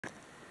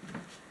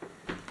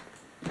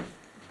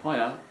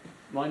Hiya,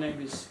 my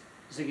name is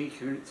Ziggy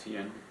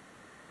Corinthian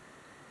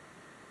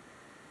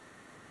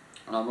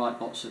and I write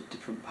lots of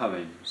different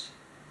poems.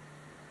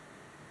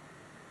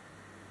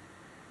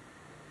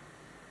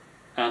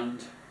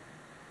 And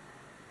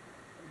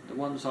the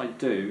ones I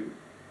do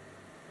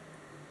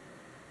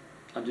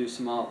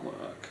some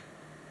artwork.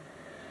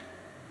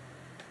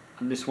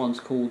 And this one's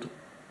called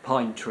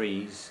Pine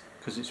Trees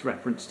because it's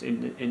referenced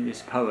in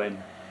this poem.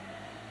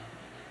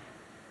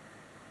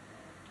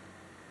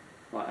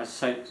 Right, as I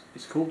say,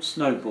 it's called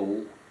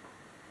Snowball.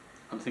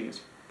 I think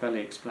it's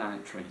fairly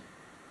explanatory.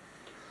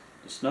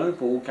 The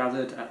snowball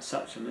gathered at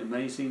such an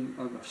amazing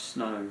of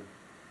snow.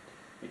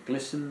 It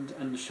glistened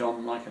and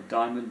shone like a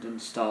diamond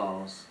and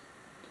stars.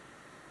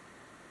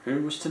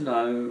 Who was to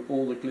know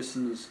all the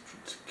glistens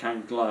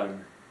can glow,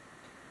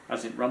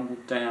 as it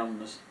rumbled down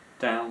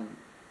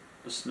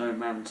the snow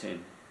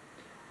mountain,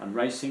 and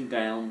racing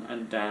down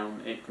and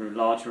down it grew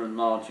larger and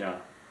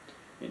larger.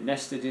 It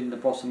nested in the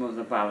bottom of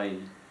the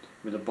valley,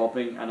 with a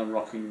bobbing and a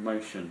rocking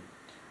motion,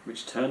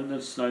 which turned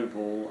the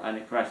snowball, and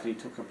it gradually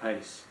took a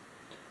pace,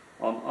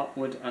 on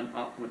upward and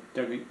upward,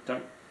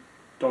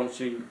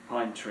 dodging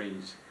pine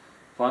trees.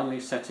 Finally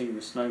setting,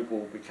 the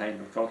snowball became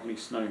a godly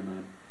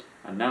snowman,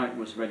 and now it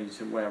was ready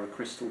to wear a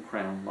crystal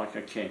crown like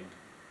a king.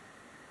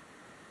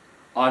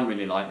 I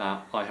really like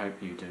that. I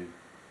hope you do.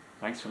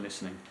 Thanks for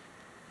listening.